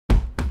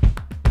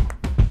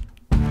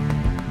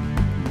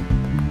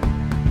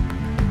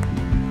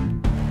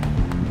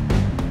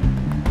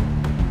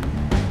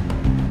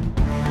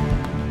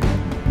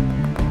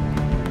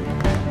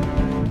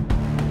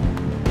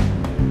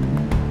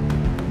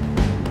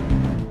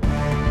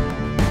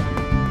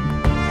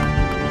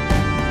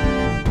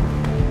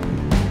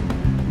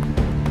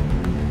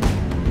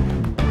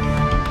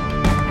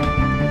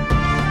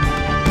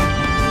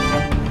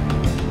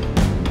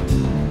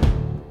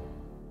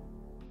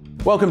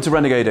Welcome to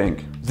Renegade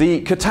Inc.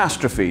 The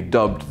catastrophe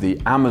dubbed the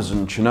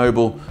Amazon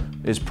Chernobyl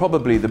is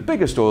probably the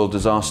biggest oil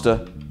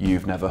disaster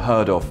you've never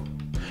heard of.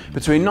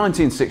 Between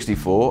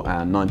 1964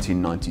 and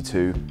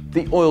 1992,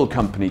 the oil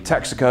company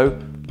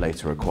Texaco,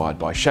 later acquired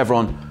by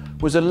Chevron,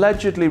 was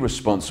allegedly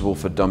responsible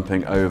for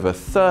dumping over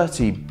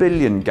 30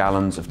 billion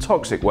gallons of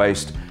toxic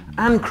waste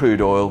and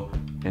crude oil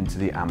into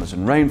the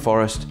Amazon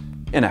rainforest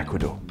in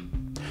Ecuador.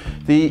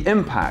 The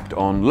impact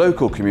on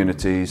local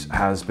communities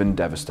has been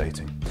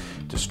devastating,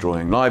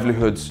 destroying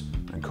livelihoods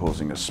and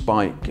causing a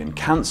spike in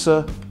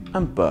cancer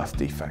and birth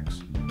defects.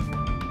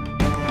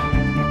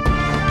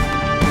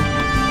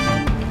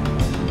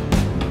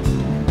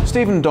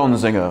 Stephen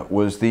Donziger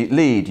was the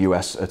lead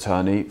US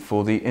attorney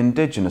for the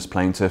indigenous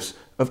plaintiffs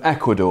of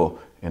Ecuador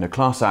in a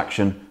class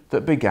action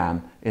that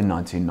began in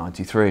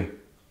 1993.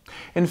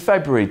 In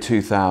February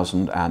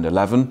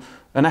 2011,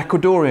 an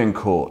Ecuadorian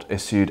court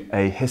issued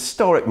a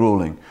historic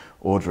ruling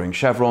ordering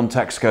Chevron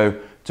Texaco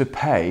to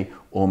pay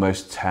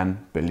almost $10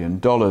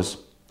 billion.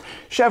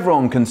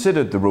 Chevron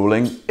considered the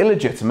ruling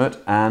illegitimate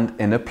and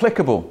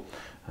inapplicable,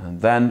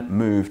 and then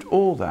moved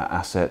all their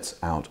assets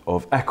out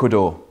of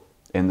Ecuador.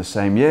 In the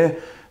same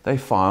year, they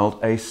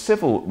filed a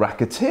civil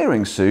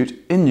racketeering suit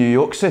in New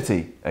York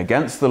City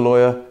against the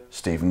lawyer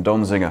Stephen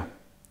Donziger,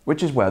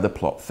 which is where the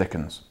plot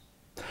thickens.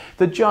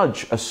 The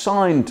judge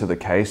assigned to the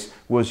case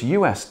was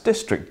US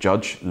District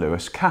Judge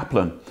Lewis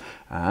Kaplan,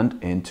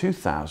 and in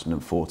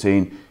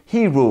 2014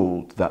 he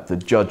ruled that the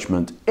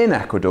judgment in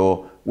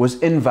Ecuador was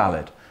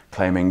invalid,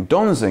 claiming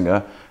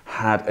Donziger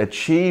had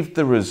achieved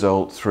the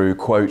result through,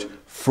 quote,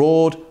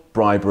 fraud,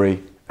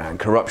 bribery and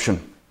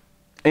corruption.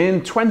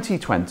 In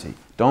 2020,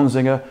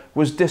 Donziger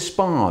was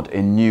disbarred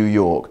in New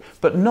York,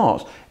 but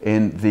not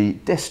in the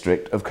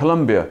District of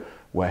Columbia,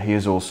 where he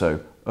is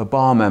also a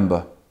bar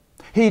member.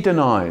 He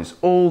denies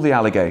all the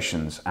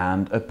allegations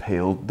and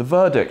appealed the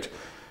verdict,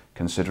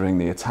 considering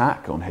the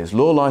attack on his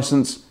law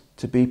license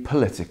to be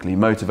politically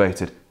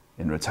motivated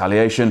in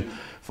retaliation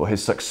for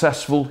his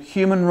successful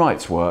human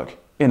rights work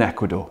in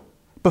Ecuador.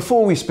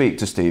 Before we speak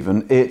to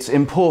Stephen, it's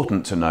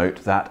important to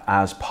note that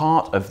as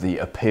part of the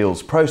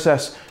appeals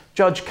process,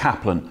 Judge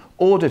Kaplan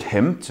ordered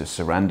him to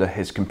surrender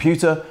his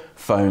computer,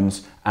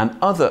 phones and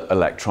other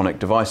electronic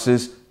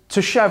devices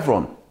to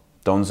Chevron.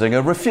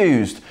 Donziger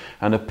refused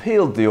and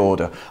appealed the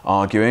order,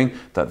 arguing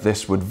that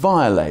this would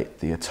violate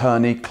the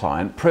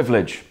attorney-client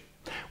privilege.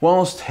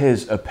 Whilst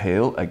his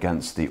appeal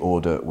against the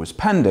order was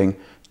pending,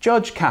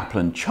 Judge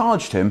Kaplan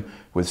charged him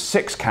with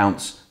 6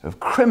 counts of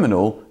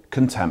criminal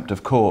contempt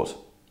of court.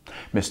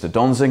 Mr.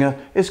 Donziger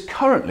is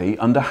currently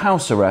under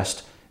house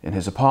arrest in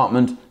his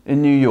apartment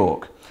in New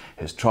York.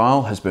 His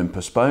trial has been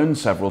postponed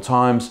several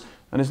times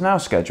and is now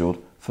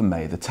scheduled for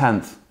May the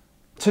 10th.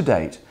 To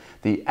date,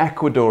 the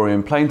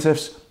Ecuadorian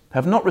plaintiffs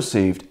have not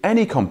received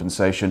any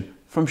compensation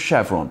from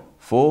Chevron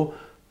for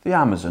the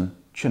Amazon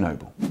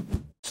Chernobyl.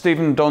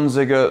 Stephen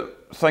Donziger,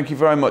 thank you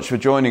very much for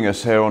joining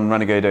us here on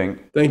Renegade Inc.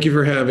 Thank you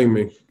for having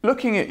me.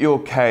 Looking at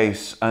your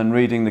case and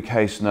reading the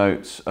case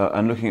notes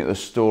and looking at the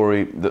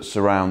story that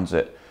surrounds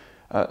it,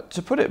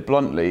 to put it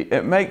bluntly,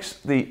 it makes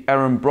the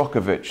Erin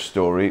Brockovich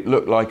story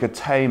look like a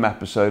tame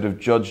episode of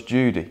Judge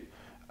Judy.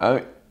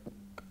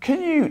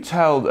 Can you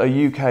tell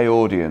a UK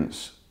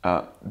audience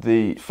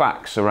the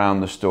facts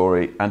around the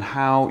story and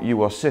how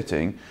you are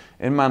sitting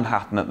in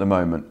Manhattan at the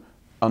moment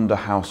under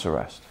house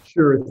arrest?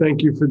 Sure.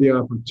 Thank you for the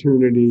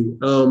opportunity.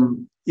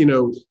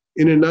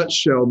 In a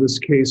nutshell, this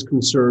case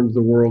concerns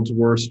the world's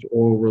worst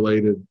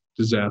oil-related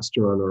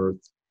disaster on Earth.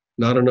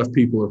 Not enough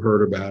people have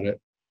heard about it.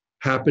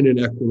 Happened in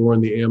Ecuador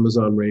in the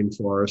Amazon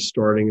rainforest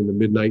starting in the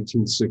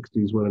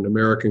mid-1960s when an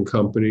American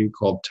company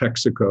called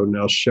Texaco,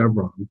 now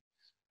Chevron,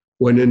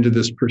 went into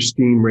this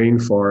pristine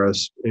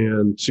rainforest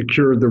and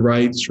secured the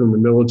rights from the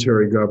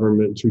military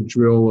government to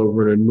drill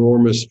over an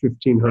enormous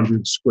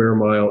 1,500 square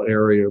mile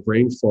area of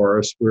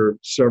rainforest where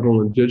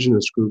several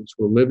indigenous groups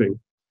were living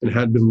and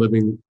had been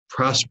living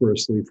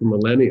prosperously for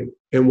millennia.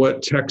 And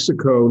what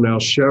Texaco, now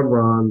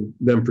Chevron,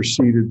 then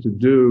proceeded to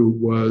do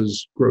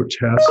was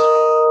grotesque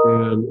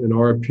and, in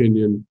our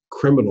opinion,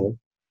 criminal.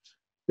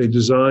 They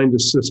designed a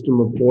system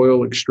of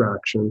oil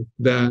extraction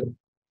that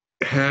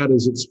had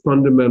as its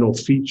fundamental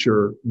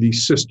feature the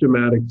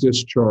systematic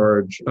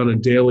discharge on a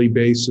daily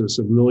basis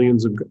of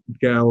millions of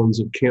gallons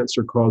of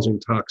cancer-causing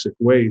toxic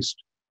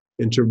waste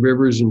into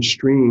rivers and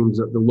streams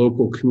that the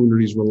local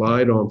communities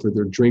relied on for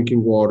their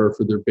drinking water,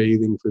 for their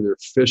bathing, for their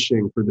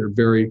fishing, for their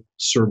very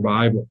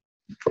survival.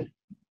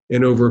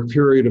 And over a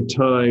period of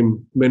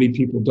time, many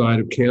people died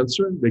of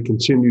cancer. They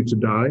continue to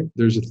die.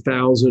 There's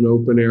 1,000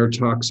 open-air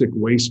toxic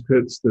waste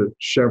pits that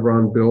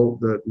Chevron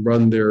built that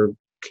run their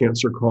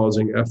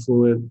cancer-causing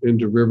effluent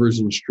into rivers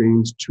and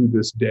streams to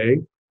this day.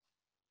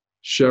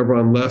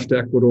 Chevron left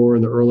Ecuador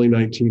in the early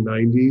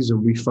 1990s,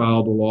 and we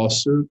filed a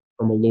lawsuit.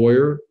 I'm a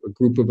lawyer. A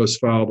group of us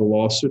filed a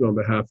lawsuit on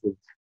behalf of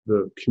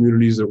the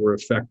communities that were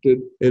affected.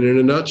 And in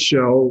a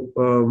nutshell,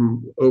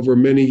 over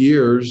many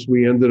years,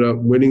 we ended up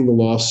winning the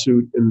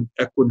lawsuit in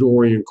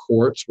Ecuadorian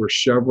courts where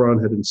Chevron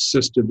had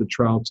insisted the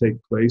trial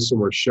take place and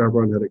where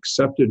Chevron had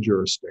accepted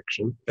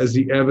jurisdiction. As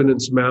the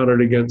evidence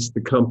mounted against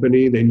the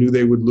company, they knew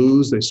they would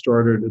lose. They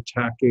started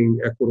attacking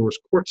Ecuador's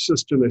court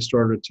system. They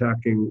started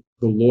attacking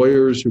the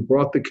lawyers who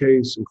brought the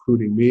case,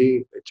 including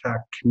me. They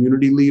attacked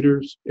community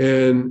leaders.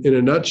 And in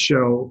a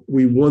nutshell,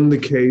 we won the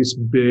case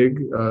big.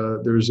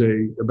 There's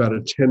about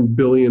a $10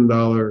 billion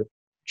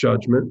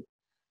judgment,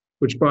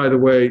 which, by the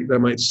way, that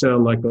might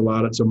sound like a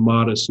lot. It's a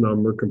modest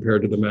number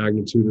compared to the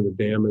magnitude of the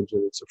damage.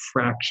 And it's a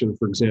fraction,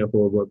 for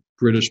example, of what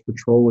British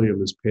Petroleum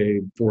has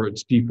paid for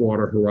its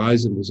Deepwater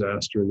Horizon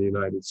disaster in the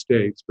United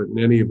States. But in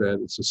any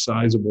event, it's a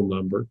sizable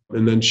number.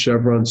 And then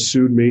Chevron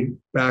sued me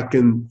back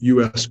in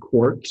U.S.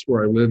 courts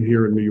where I live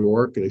here in New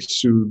York. They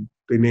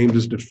named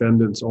as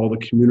defendants all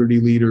the community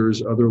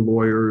leaders, other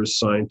lawyers,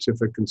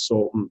 scientific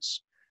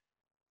consultants.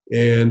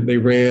 And they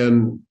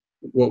ran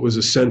what was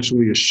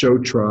essentially a show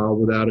trial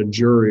without a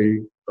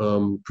jury,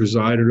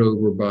 presided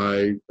over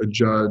by a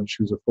judge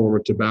who's a former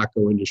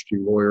tobacco industry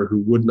lawyer who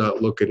would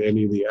not look at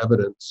any of the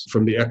evidence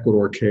from the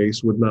Ecuador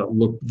case, would not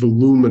look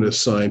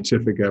voluminous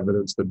scientific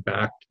evidence that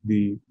backed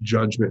the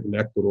judgment in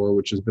Ecuador,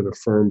 which has been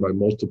affirmed by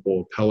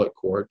multiple appellate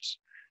courts.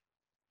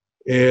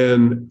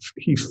 And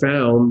he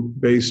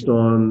found, based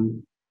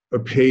on a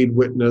paid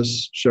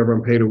witness,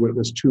 Chevron paid a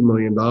witness $2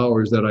 million,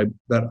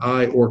 that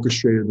I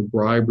orchestrated the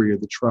bribery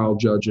of the trial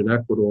judge in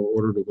Ecuador in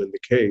order to win the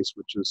case,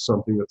 which is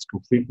something that's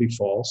completely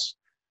false.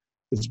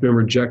 It's been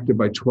rejected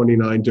by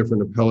 29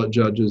 different appellate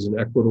judges in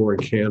Ecuador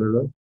and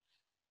Canada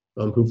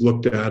who've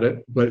looked at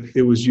it, but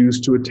it was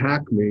used to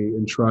attack me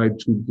and tried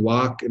to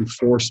block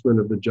enforcement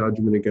of the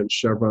judgment against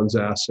Chevron's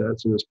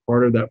assets. And as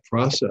part of that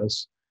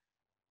process,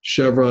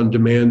 Chevron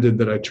demanded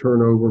that I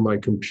turn over my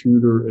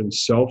computer and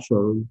cell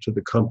phone to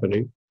the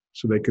company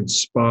so they could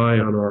spy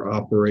on our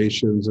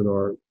operations and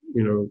our,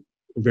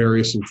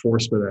 various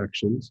enforcement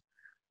actions.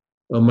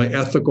 My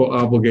ethical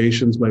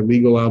obligations, my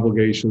legal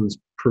obligations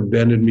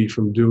prevented me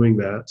from doing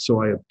that.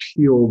 So I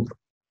appealed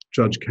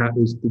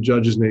the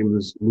judge's name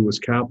is Lewis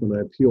Kaplan.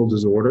 I appealed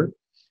his order.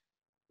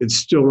 It's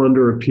still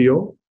under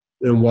appeal.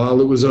 And while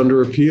it was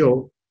under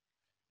appeal,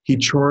 he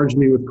charged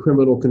me with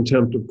criminal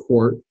contempt of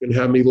court and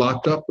had me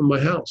locked up in my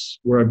house,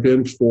 where I've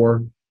been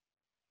for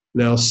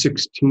now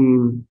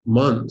 16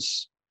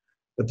 months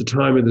at the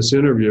time of this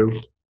interview.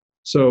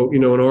 So,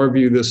 in our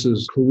view, this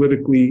is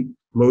politically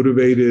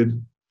motivated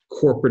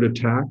corporate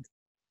attack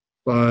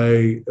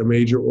by a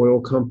major oil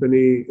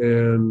company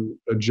and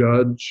a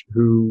judge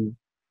who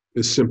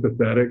is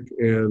sympathetic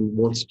and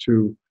wants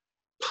to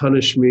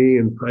punish me,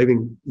 and I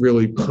think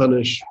really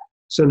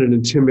send an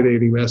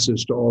intimidating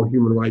message to all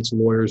human rights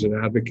lawyers and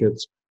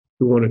advocates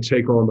who want to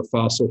take on the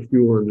fossil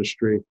fuel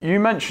industry. You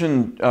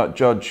mentioned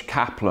Judge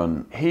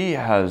Kaplan. He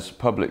has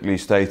publicly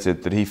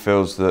stated that he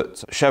feels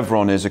that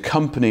Chevron is a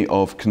company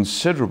of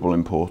considerable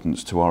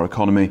importance to our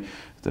economy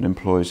that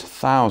employs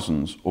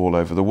thousands all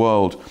over the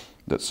world,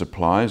 that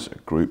supplies a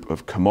group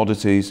of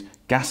commodities,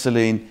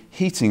 gasoline,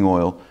 heating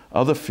oil,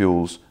 other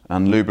fuels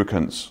and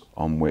lubricants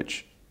on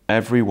which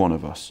every one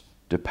of us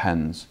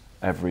depends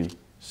every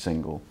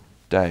single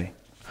day.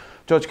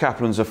 Judge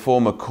Kaplan's a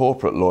former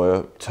corporate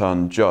lawyer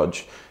turned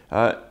judge.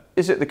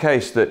 Is it the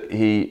case that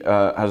he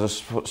has a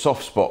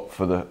soft spot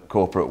for the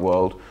corporate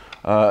world?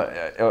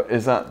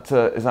 Is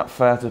that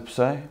fair to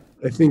say?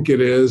 I think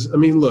it is.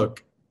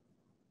 Look,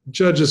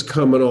 judges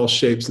come in all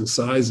shapes and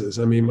sizes.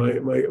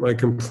 My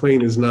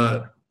complaint is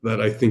not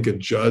that I think a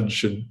judge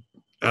should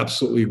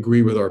absolutely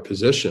agree with our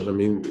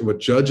position. What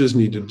judges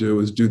need to do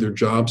is do their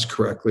jobs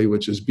correctly,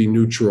 which is be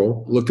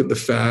neutral, look at the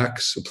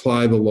facts,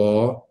 apply the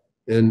law,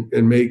 and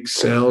make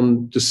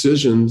sound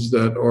decisions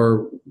that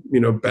are,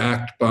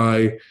 backed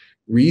by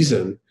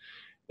reason.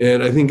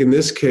 And I think in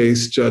this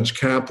case, Judge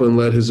Kaplan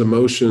let his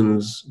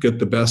emotions get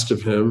the best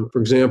of him. For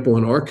example,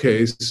 in our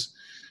case,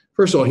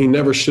 first of all, he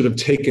never should have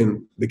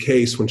taken the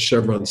case when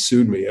Chevron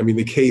sued me.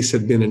 The case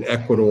had been in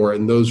Ecuador,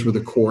 and those were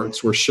the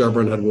courts where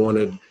Chevron had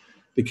wanted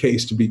the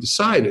case to be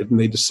decided, and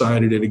they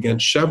decided it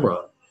against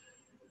Chevron.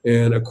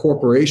 And a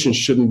corporation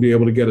shouldn't be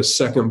able to get a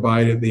second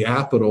bite at the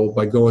apple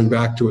by going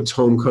back to its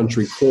home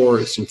country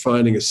courts and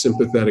finding a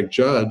sympathetic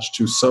judge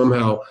to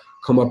somehow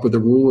come up with a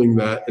ruling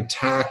that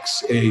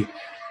attacks a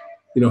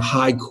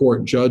high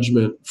court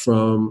judgment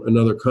from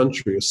another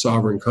country, a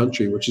sovereign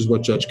country, which is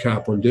what Judge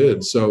Kaplan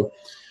did. So,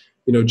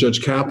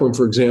 Judge Kaplan,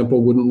 for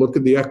example, wouldn't look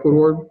at the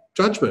Ecuador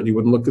judgment. He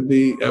wouldn't look at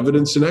the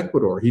evidence in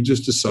Ecuador. He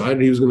just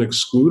decided he was going to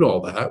exclude all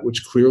that,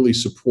 which clearly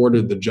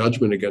supported the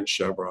judgment against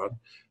Chevron.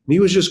 And he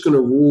was just going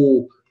to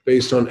rule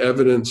based on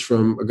evidence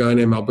from a guy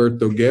named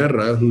Alberto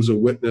Guerra, who's a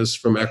witness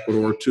from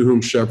Ecuador to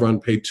whom Chevron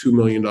paid $2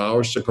 million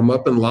to come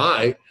up and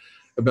lie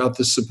about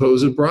this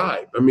supposed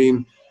bribe.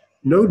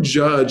 No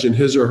judge in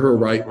his or her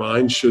right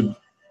mind should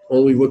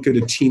only look at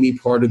a teeny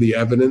part of the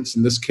evidence,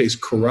 in this case,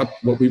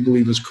 what we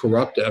believe is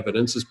corrupt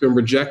evidence. It's been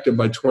rejected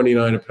by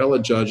 29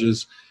 appellate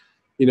judges,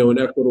 in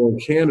Ecuador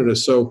and Canada.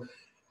 So,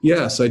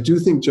 Yes, I do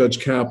think Judge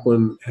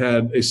Kaplan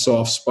had a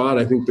soft spot.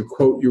 I think the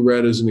quote you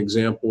read is an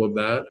example of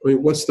that. I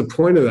mean, what's the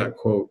point of that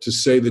quote? To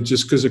say that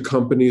just because a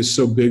company is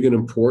so big and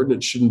important,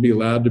 it shouldn't be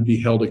allowed to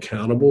be held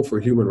accountable for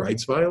human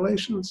rights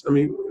violations? I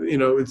mean,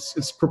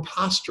 it's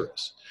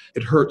preposterous.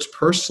 It hurts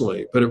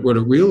personally, but what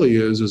it really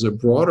is a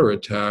broader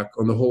attack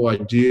on the whole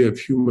idea of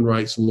human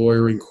rights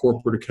lawyering,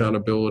 corporate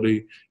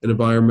accountability, and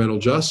environmental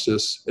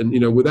justice. And,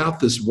 without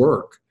this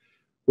work,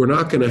 we're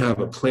not going to have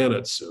a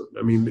planet soon.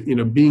 I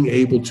mean, being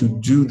able to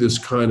do this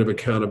kind of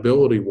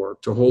accountability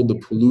work, to hold the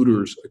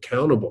polluters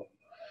accountable,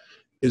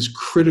 is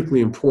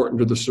critically important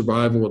to the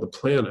survival of the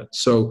planet.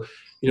 So,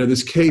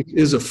 this case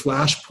is a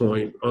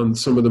flashpoint on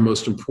some of the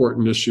most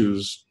important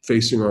issues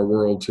facing our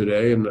world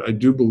today. And I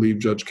do believe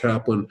Judge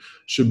Kaplan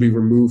should be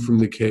removed from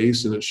the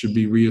case, and it should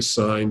be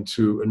reassigned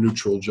to a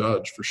neutral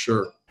judge for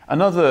sure.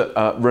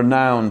 Another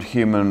renowned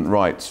human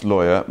rights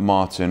lawyer,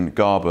 Martin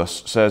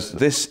Garbus, says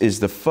this is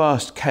the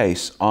first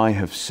case I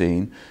have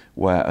seen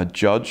where a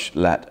judge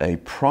let a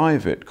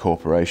private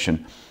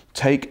corporation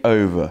take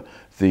over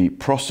the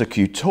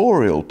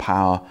prosecutorial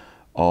power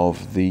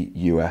of the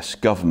US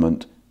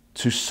government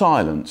to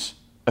silence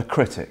a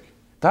critic.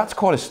 That's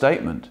quite a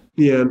statement.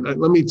 Yeah, and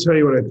let me tell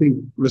you what I think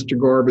Mr.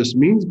 Garbus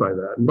means by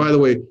that. And by the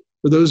way,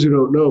 for those who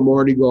don't know,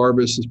 Marty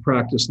Garbus has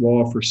practiced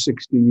law for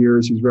 60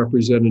 years. He's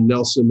represented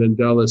Nelson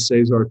Mandela,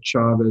 Cesar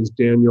Chavez,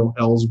 Daniel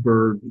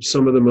Ellsberg,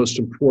 some of the most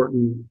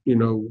important,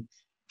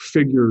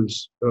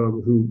 figures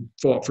who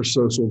fought for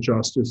social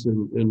justice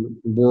in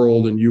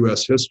world and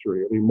U.S.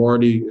 history. I mean,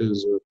 Marty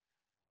is an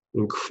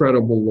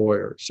incredible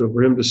lawyer. So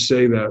for him to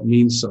say that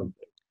means something.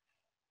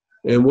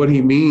 And what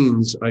he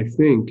means, I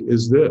think,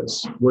 is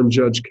this. When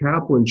Judge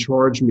Kaplan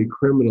charged me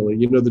criminally,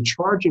 the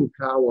charging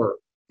power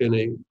in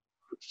a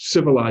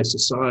civilized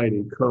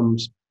society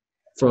comes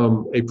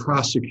from a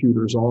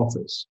prosecutor's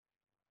office.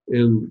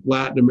 In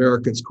Latin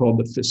America, it's called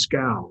the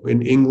fiscal.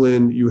 In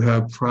England, you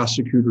have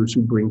prosecutors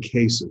who bring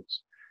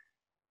cases.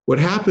 What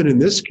happened in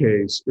this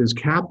case is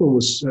Kaplan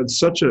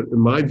in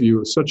my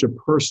view, such a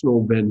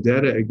personal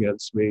vendetta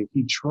against me.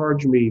 He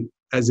charged me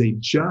as a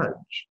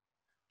judge.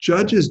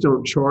 Judges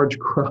don't charge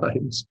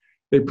crimes.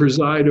 They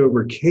preside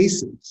over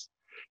cases.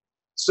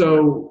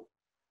 So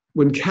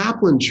when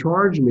Kaplan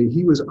charged me,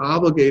 he was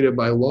obligated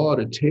by law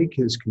to take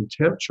his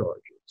contempt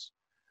charges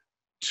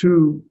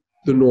to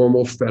the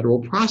normal federal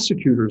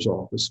prosecutor's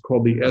office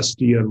called the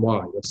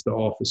SDNY. That's the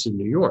office in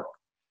New York.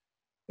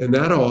 And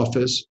that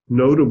office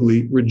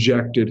notably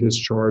rejected his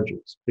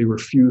charges. They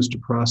refused to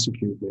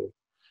prosecute me.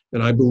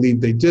 And I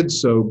believe they did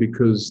so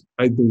because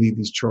I believe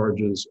these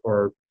charges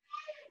are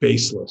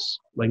baseless.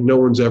 Like, no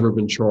one's ever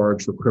been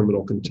charged for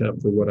criminal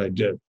contempt for what I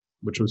did,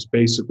 which was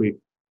basically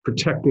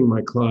protecting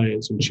my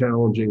clients and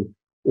challenging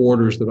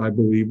orders that I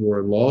believe were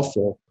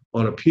unlawful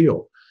on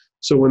appeal.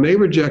 So when they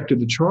rejected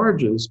the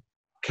charges,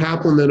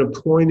 Kaplan then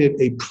appointed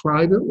a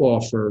private law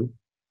firm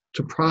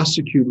to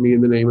prosecute me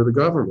in the name of the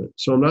government.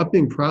 So I'm not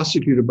being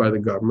prosecuted by the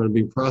government, I'm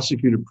being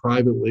prosecuted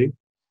privately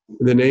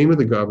in the name of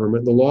the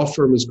government. The law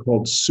firm is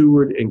called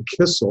Seward and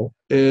Kissel,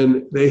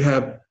 and they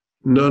have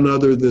none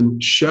other than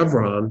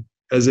Chevron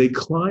as a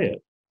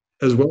client,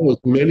 as well as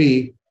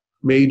many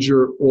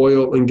major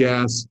oil and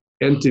gas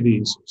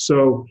entities.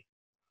 So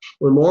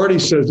when Marty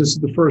says this is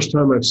the first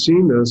time I've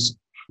seen this,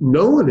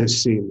 no one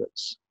has seen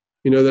this.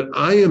 That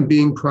I am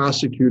being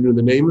prosecuted in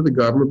the name of the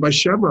government by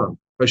Chevron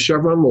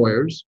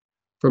lawyers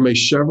from a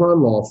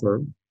Chevron law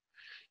firm,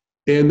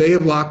 and they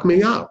have locked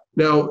me up.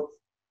 Now,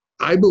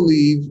 I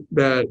believe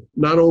that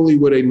not only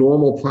would a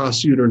normal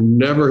prosecutor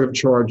never have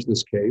charged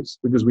this case,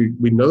 because we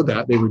know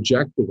that, they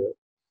rejected it,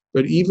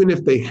 but even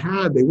if they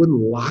had, they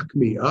wouldn't lock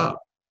me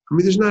up. I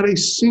mean, there's not a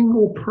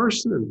single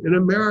person in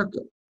America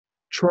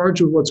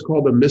charged with what's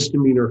called a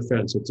misdemeanor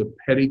offense. It's a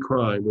petty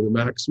crime with a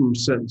maximum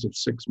sentence of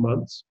 6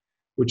 months,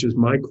 which is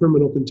my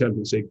criminal contempt.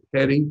 It's a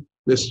petty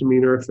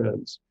misdemeanor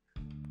offense,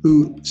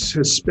 who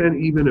has spent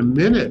even a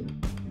minute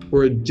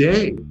or a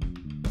day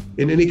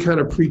in any kind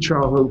of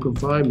pretrial home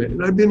confinement.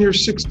 And I've been here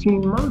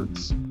 16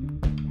 months.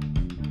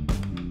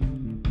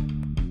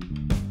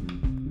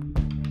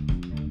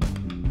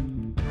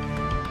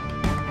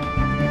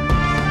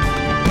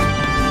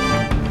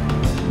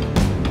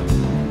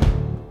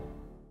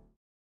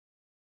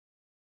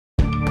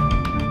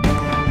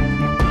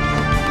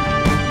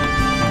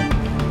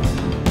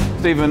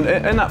 Stephen,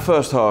 in that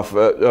first half,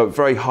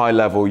 very high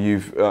level,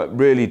 you've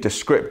really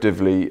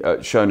descriptively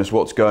shown us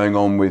what's going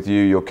on with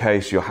you, your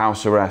case, your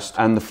house arrest,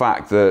 and the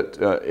fact that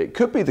it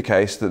could be the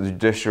case that the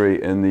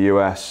judiciary in the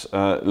US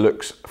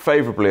looks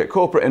favourably at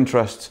corporate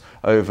interests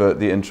over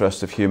the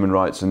interests of human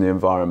rights and the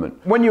environment.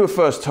 When you were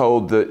first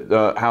told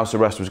that house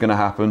arrest was going to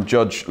happen,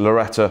 Judge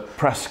Loretta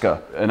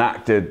Preska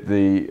enacted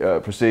the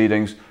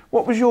proceedings.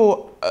 What was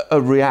your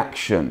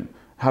reaction?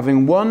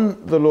 Having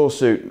won the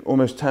lawsuit,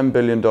 almost $10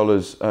 billion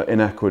in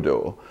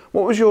Ecuador,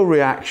 what was your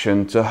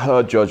reaction to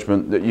her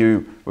judgment that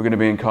you were going to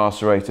be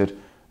incarcerated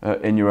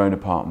in your own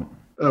apartment?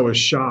 I was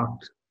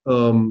shocked.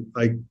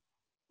 I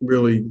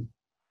really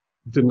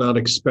did not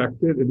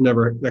expect it.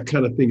 That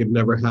kind of thing had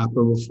never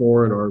happened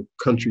before in our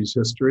country's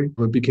history.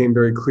 It became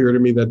very clear to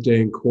me that day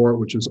in court,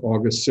 which was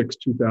August 6,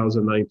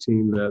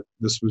 2019, that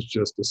this was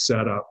just a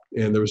setup.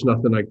 And there was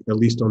nothing, at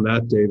least on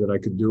that day, that I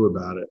could do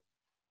about it.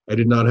 I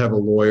did not have a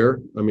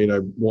lawyer. I mean, I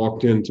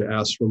walked in to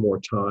ask for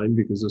more time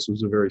because this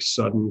was a very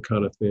sudden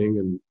kind of thing,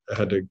 and I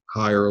had to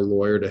hire a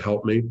lawyer to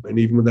help me. And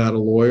even without a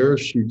lawyer,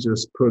 she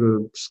just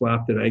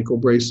slapped an ankle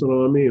bracelet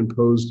on me and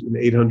posed an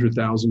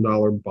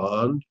 $800,000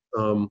 bond,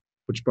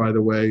 which, by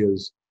the way,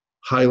 is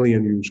highly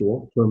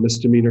unusual for a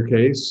misdemeanor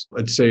case.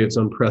 I'd say it's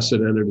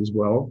unprecedented as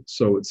well.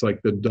 So it's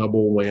like the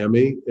double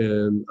whammy.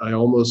 And I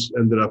almost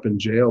ended up in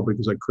jail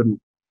because I couldn't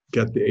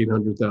get the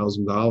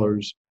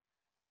 $800,000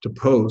 to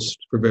post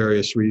for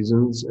various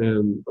reasons.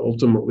 And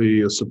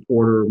ultimately, a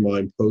supporter of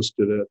mine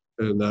posted it,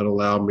 and that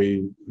allowed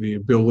me the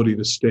ability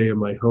to stay in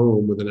my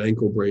home with an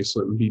ankle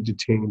bracelet and be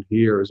detained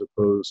here as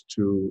opposed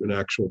to an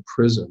actual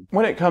prison.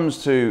 When it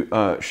comes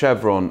to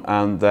Chevron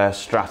and their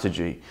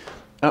strategy,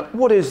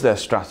 what is their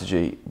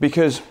strategy?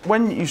 Because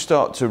when you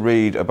start to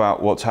read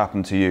about what's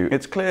happened to you,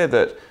 it's clear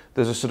that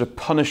there's a sort of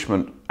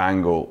punishment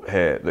angle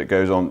here that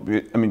goes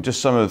on. I mean, just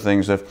some of the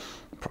things they've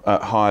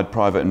hired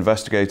private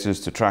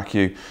investigators to track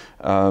you.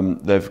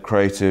 They've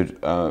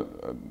created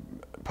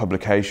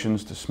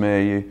publications to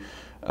smear you.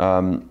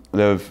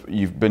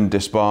 You've been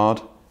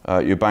disbarred.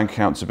 Your bank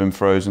accounts have been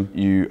frozen.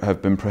 You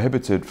have been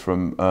prohibited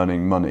from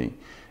earning money.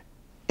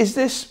 Is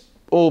this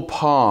all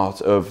part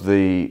of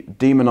the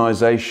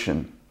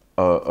demonization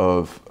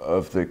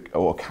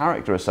or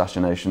character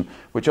assassination,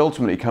 which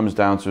ultimately comes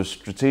down to a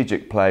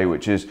strategic play,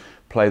 which is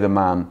play the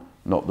man,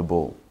 not the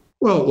ball?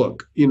 Well,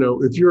 look,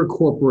 if you're a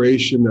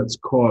corporation that's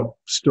caught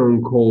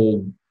stone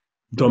cold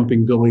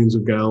dumping billions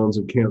of gallons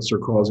of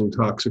cancer-causing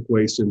toxic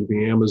waste into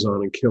the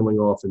Amazon and killing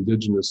off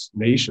indigenous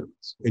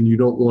nations, and you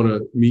don't want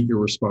to meet your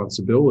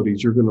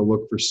responsibilities, you're going to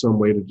look for some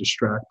way to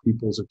distract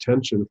people's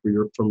attention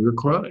from your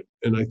crime.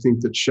 And I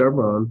think that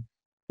Chevron,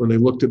 when they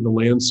looked at the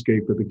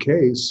landscape of the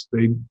case,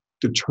 they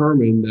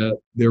determined that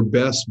their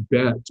best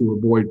bet to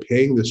avoid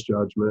paying this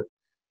judgment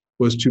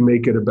was to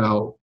make it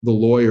about the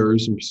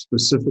lawyers and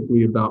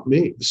specifically about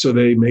me. So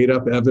they made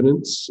up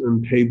evidence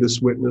and paid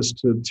this witness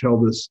to tell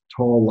this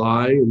tall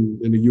lie in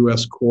a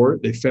U.S.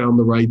 court. They found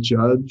the right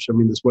judge. I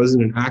mean, this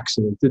wasn't an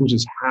accident. It didn't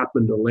just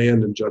happen to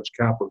land in Judge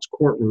Kaplan's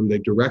courtroom. They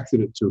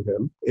directed it to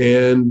him,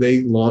 and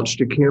they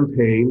launched a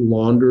campaign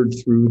laundered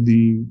through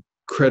the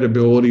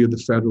credibility of the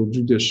federal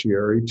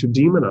judiciary to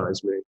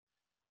demonize me.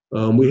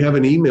 We have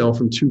an email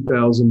from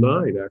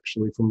 2009,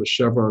 actually, from a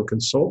Chevron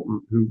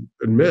consultant who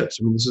admits,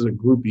 this is a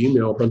group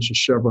email, a bunch of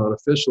Chevron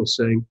officials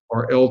saying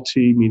our LT,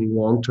 meaning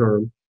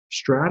long-term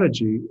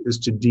strategy, is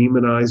to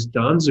demonize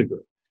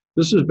Donziger.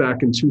 This was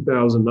back in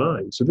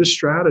 2009. So this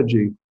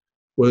strategy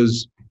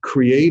was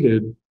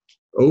created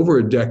over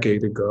a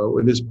decade ago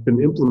and has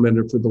been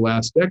implemented for the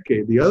last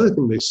decade. The other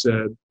thing they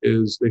said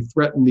is they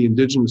threatened the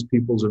indigenous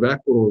peoples of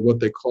Ecuador with what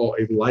they call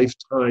a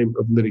lifetime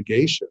of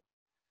litigation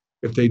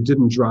if they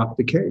didn't drop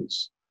the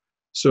case.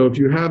 So if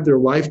you have their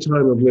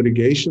lifetime of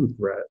litigation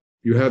threat,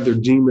 you have their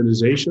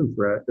demonization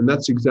threat, and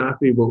that's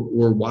exactly what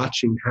we're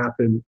watching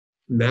happen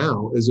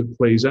now as it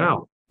plays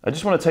out. I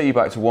just want to take you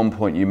back to one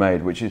point you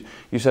made, which is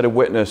you said a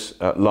witness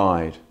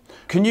lied.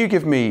 Can you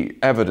give me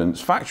evidence,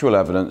 factual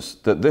evidence,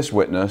 that this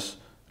witness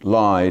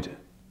lied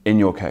in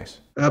your case?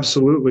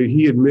 Absolutely.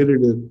 He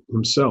admitted it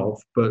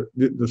himself, but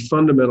the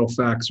fundamental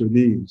facts are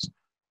these.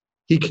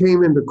 He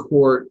came into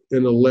court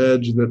and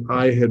alleged that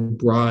I had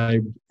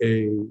bribed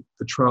the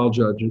trial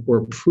judge or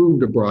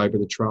approved a bribe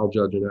of the trial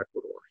judge in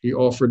Ecuador. He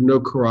offered no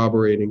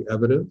corroborating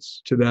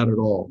evidence to that at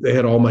all. They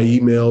had all my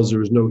emails. There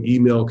was no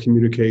email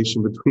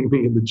communication between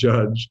me and the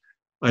judge.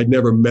 I'd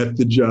never met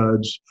the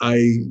judge.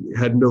 I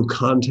had no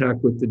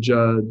contact with the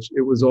judge.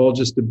 It was all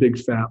just a big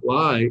fat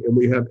lie. And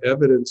we have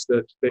evidence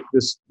that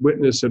this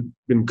witness had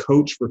been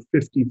coached for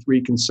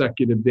 53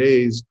 consecutive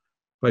days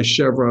by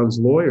Chevron's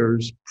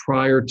lawyers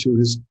prior to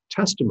his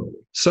testimony.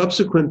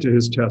 Subsequent to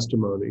his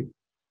testimony,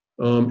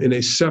 in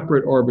a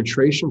separate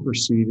arbitration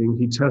proceeding,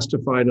 he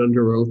testified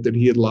under oath that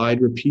he had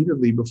lied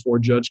repeatedly before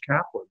Judge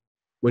Kaplan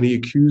when he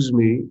accused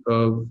me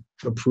of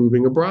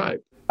approving a bribe.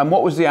 And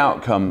what was the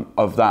outcome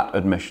of that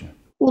admission?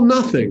 Well,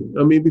 nothing.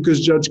 Because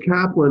Judge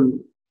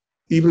Kaplan,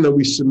 even though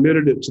we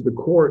submitted it to the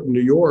court in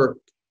New York,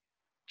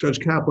 Judge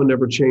Kaplan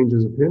never changed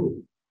his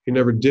opinion. He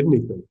never did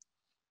anything.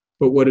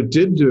 But what it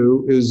did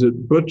do is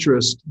it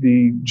buttressed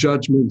the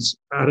judgments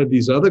out of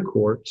these other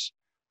courts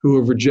who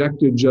have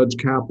rejected Judge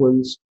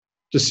Kaplan's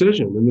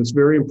decision. And it's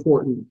very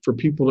important for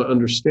people to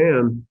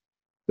understand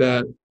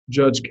that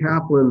Judge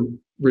Kaplan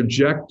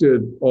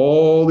rejected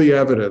all the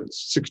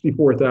evidence,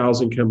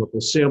 64,000 chemical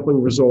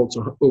sampling results,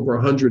 over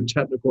 100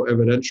 technical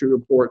evidentiary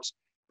reports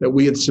that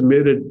we had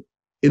submitted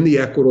in the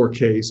Ecuador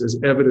case as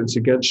evidence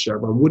against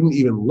Chevron, wouldn't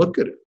even look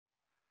at it.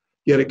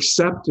 Yet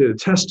accepted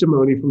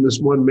testimony from this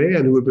one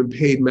man who had been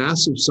paid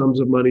massive sums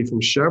of money from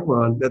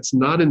Chevron. That's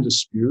not in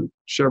dispute.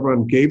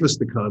 Chevron gave us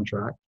the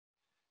contract,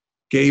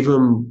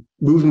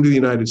 moved him to the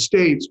United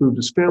States, moved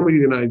his family to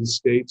the United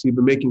States. He'd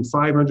been making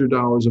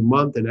 $500 a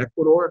month in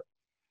Ecuador.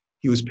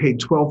 He was paid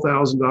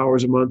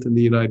 $12,000 a month in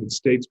the United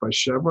States by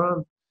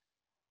Chevron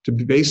to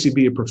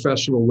basically be a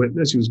professional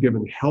witness. He was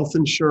given health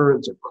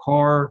insurance, a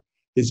car,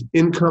 his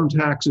income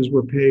taxes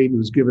were paid. He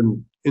was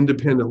given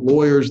independent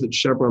lawyers that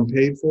Chevron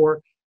paid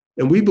for.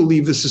 And we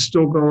believe this is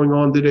still going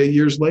on today,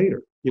 years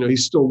later.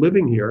 He's still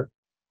living here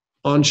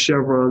on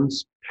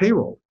Chevron's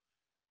payroll.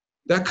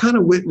 That kind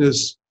of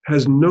witness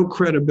has no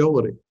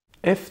credibility.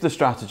 If the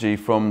strategy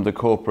from the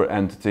corporate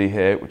entity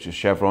here, which is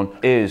Chevron,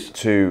 is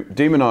to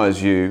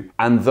demonize you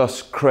and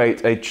thus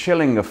create a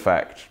chilling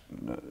effect,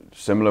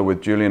 similar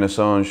with Julian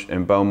Assange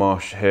in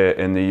Belmarsh here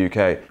in the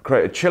UK,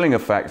 create a chilling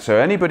effect so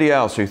anybody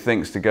else who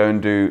thinks to go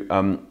and do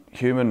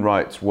human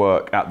rights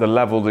work at the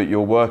level that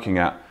you're working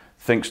at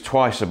thinks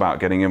twice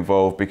about getting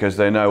involved, because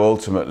they know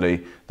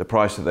ultimately the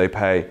price that they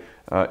pay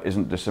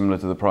isn't dissimilar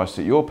to the price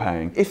that you're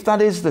paying. If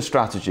that is the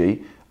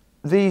strategy,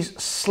 these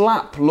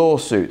SLAPP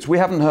lawsuits, we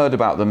haven't heard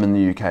about them in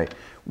the UK.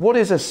 What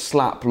is a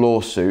SLAPP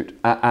lawsuit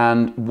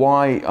and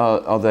why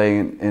are they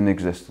in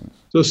existence?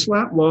 So a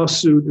SLAPP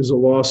lawsuit is a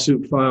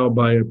lawsuit filed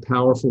by a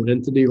powerful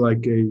entity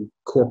like a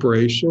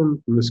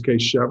corporation, in this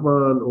case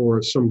Chevron,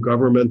 or some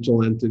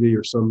governmental entity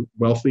or some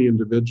wealthy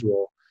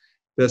individual,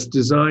 that's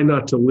designed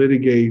not to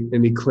litigate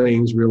any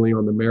claims really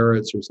on the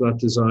merits, or it's not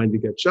designed to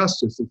get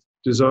justice. It's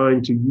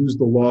designed to use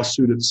the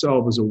lawsuit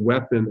itself as a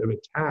weapon of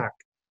attack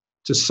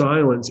to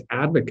silence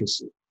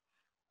advocacy.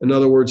 In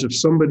other words, if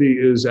somebody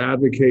is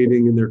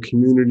advocating in their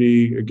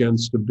community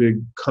against a big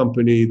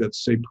company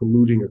that's, say,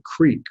 polluting a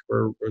creek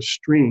or a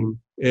stream,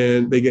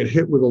 and they get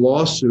hit with a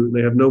lawsuit and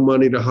they have no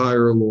money to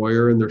hire a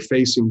lawyer and they're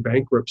facing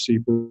bankruptcy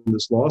from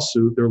this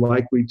lawsuit, they're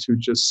likely to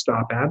just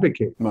stop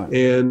advocating. Right.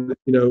 And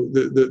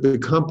the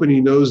company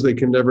knows they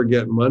can never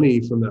get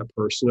money from that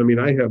person. I mean,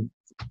 I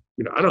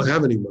don't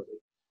have any money.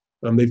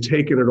 They've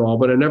taken it all,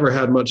 but I never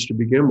had much to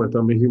begin with.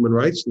 I'm a human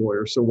rights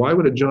lawyer. So why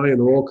would a giant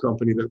oil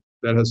company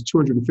that has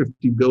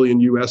 250 billion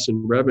US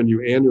in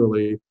revenue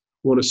annually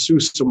want to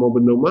sue someone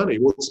with no money?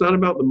 Well, it's not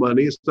about the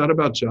money. It's not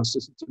about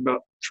justice. It's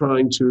about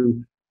trying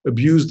to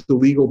abuse the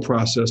legal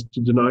process to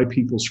deny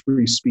people's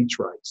free speech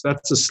rights.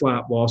 That's a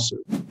SLAPP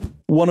lawsuit.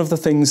 One of the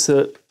things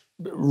that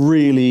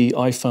really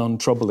I found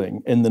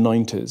troubling in the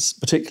 90s,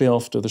 particularly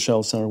after the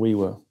Shell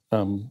Sarawiwa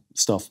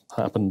stuff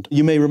happened.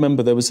 You may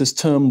remember there was this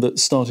term that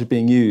started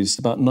being used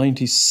about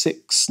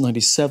 96,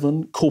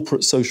 97,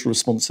 corporate social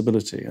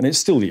responsibility, and it's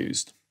still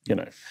used,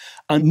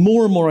 And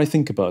more and more I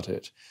think about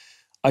it,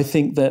 I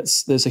think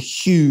there's a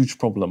huge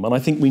problem, and I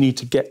think we need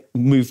to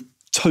move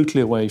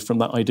totally away from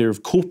that idea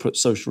of corporate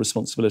social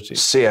responsibility.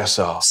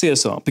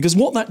 CSR, because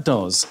what that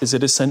does is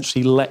it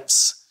essentially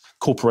lets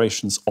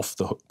corporations off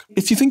the hook.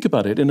 If you think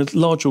about it, in a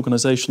large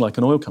organisation like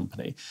an oil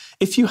company,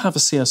 if you have a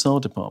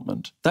CSR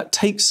department, that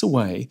takes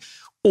away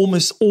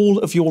almost all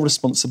of your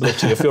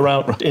responsibility if you're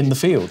out in the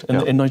field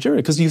in Nigeria,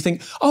 because you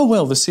think, oh,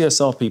 well, the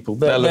CSR people,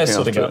 they're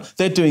sorting it out.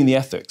 They're doing the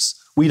ethics.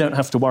 We don't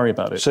have to worry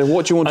about it. So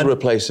what do you want to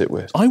replace it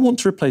with? I want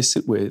to replace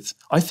it with,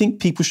 I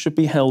think people should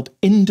be held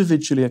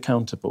individually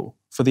accountable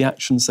for the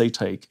actions they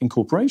take in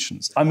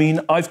corporations. I mean,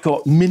 I've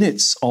got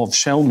minutes of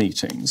Shell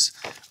meetings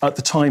at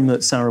the time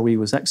that Sarawi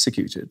was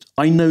executed.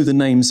 I know the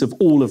names of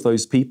all of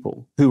those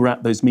people who were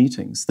at those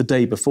meetings the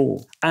day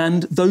before.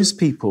 And those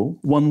people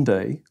one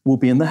day will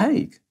be in The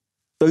Hague.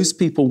 Those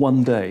people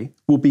one day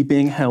will be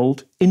being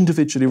held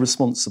individually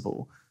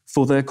responsible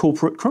for their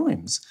corporate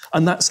crimes.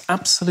 And that's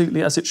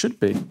absolutely as it should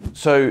be.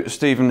 So,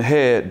 Stephen,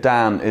 here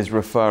Dan is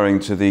referring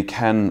to the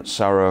Ken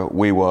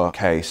Saro-Wiwa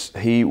case.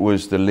 He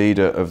was the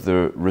leader of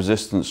the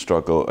resistance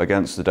struggle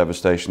against the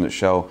devastation that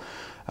Shell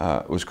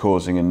was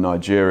causing in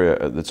Nigeria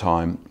at the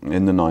time,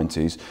 in the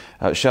 90s.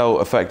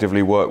 Shell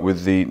effectively worked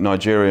with the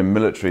Nigerian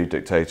military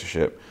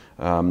dictatorship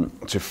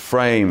to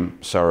frame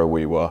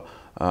Saro-Wiwa,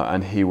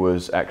 and he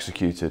was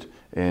executed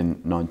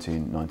in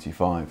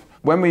 1995.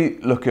 When we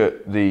look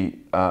at the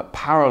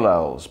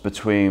parallels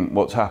between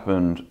what's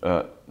happened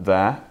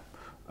there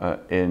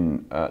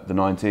in the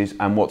 90s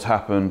and what's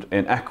happened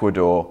in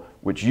Ecuador,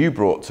 which you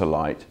brought to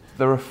light,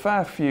 there are a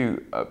fair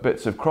few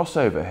bits of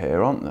crossover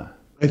here, aren't there?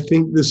 I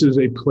think this is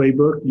a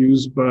playbook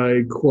used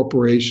by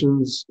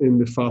corporations in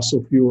the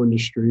fossil fuel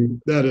industry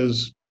that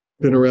has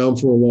been around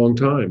for a long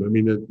time. I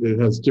mean, it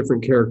has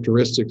different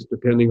characteristics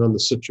depending on the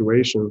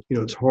situation.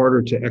 It's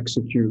harder to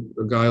execute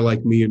a guy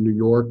like me in New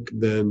York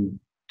than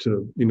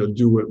to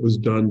do what was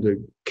done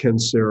to Ken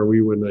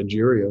Saro-Wiwa in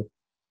Nigeria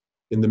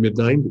in the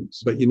mid-90s.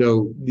 But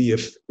the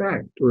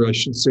effect, or I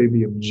should say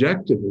the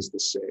objective, is the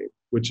same,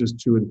 which is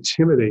to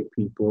intimidate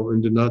people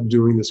into not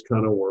doing this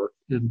kind of work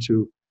and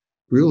to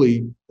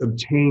really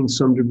obtain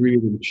some degree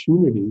of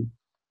impunity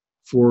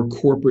for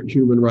corporate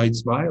human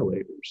rights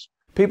violators.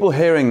 People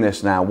hearing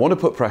this now want to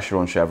put pressure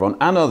on Chevron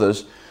and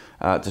others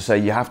to say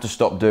you have to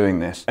stop doing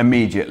this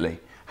immediately.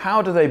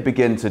 How do they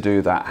begin to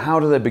do that? How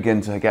do they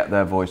begin to get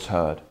their voice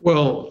heard?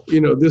 Well,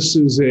 this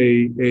is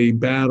a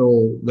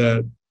battle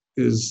that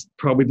is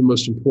probably the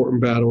most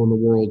important battle in the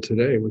world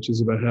today, which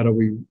is about how do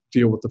we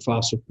deal with the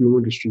fossil fuel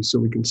industry so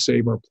we can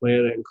save our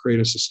planet and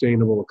create a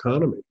sustainable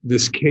economy.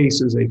 This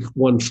case is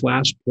one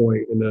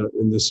flashpoint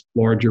in this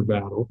larger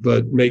battle,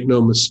 but make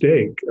no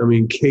mistake, I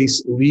mean,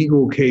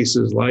 legal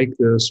cases like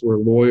this where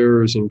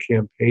lawyers and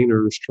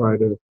campaigners try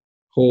to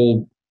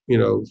hold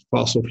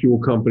fossil fuel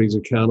companies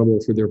accountable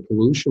for their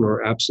pollution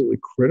are absolutely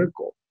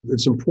critical.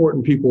 It's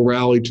important people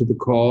rally to the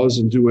cause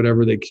and do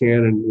whatever they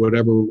can in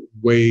whatever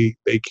way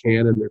they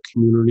can in their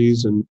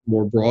communities and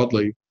more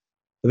broadly.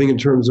 I think in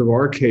terms of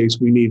our case,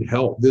 we need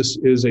help. This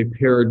is a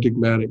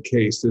paradigmatic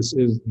case. This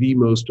is the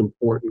most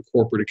important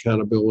corporate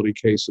accountability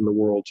case in the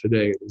world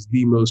today. It is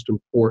the most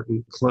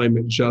important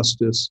climate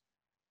justice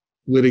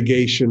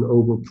litigation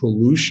over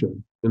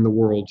pollution in the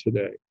world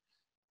today.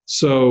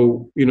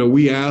 So,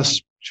 we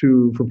asked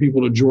for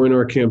people to join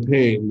our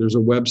campaign. There's a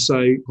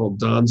website called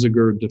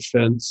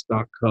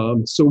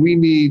DonzigerDefense.com. So we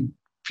need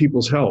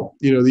people's help.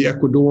 The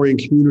Ecuadorian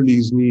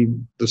communities need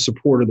the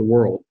support of the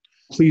world.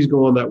 Please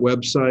go on that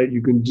website.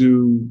 You can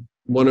do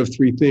one of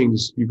three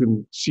things. You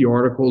can see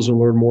articles and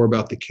learn more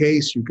about the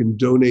case. You can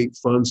donate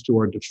funds to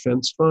our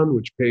defense fund,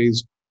 which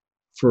pays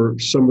for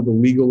some of the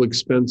legal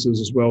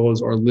expenses as well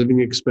as our living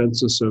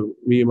expenses. So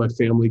me and my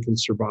family can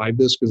survive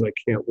this because I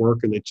can't work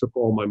and they took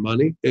all my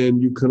money.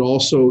 And you can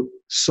also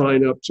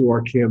sign up to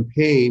our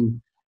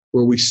campaign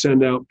where we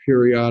send out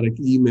periodic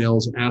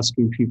emails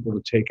asking people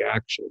to take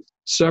action.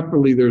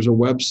 Separately, there's a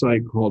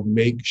website called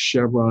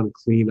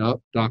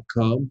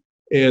MakeChevronCleanup.com.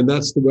 And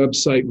that's the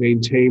website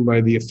maintained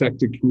by the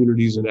affected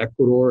communities in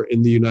Ecuador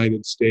in the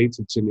United States.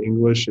 It's in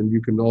English, and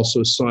you can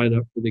also sign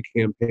up for the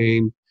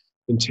campaign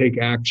and take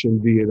action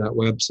via that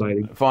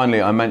website.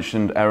 Finally, I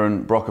mentioned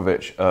Erin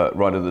Brockovich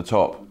right at the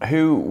top.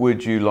 Who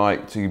would you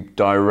like to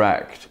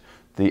direct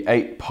the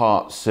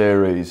 8-part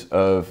series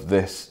of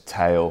this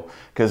tale?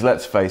 Because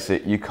let's face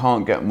it, you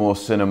can't get more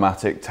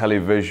cinematic,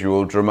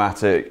 televisual,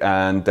 dramatic,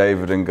 and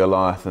David and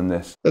Goliath than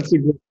this. That's a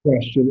good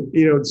question.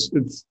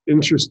 It's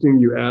interesting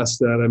you asked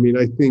that. I mean,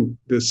 I think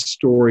this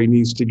story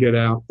needs to get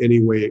out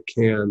any way it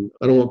can.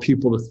 I don't want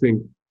people to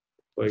think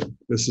like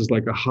this is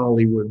like a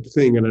Hollywood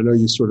thing. And I know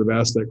you sort of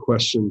asked that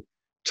question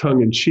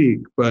tongue in cheek,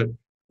 but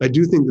I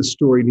do think the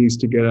story needs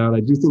to get out. I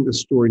do think the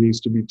story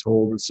needs to be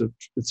told. It's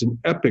an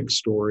epic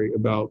story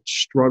about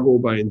struggle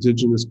by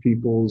indigenous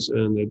peoples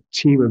and a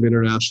team of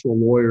international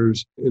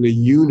lawyers in a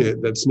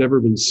unit that's never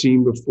been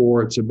seen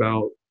before. It's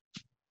about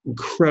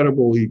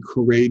incredibly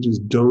courageous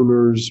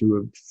donors who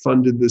have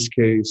funded this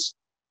case.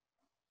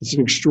 It's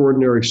an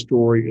extraordinary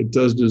story. It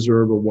does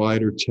deserve a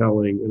wider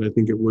telling, and I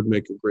think it would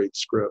make a great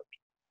script.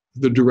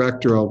 The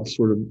director, I'll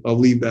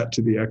leave that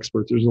to the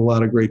experts. There's a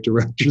lot of great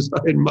directors I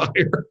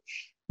admire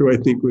who I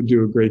think would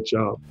do a great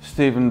job.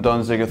 Stephen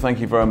Donziger, thank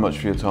you very much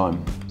for your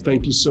time.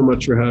 Thank you so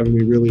much for having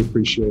me. Really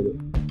appreciate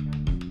it.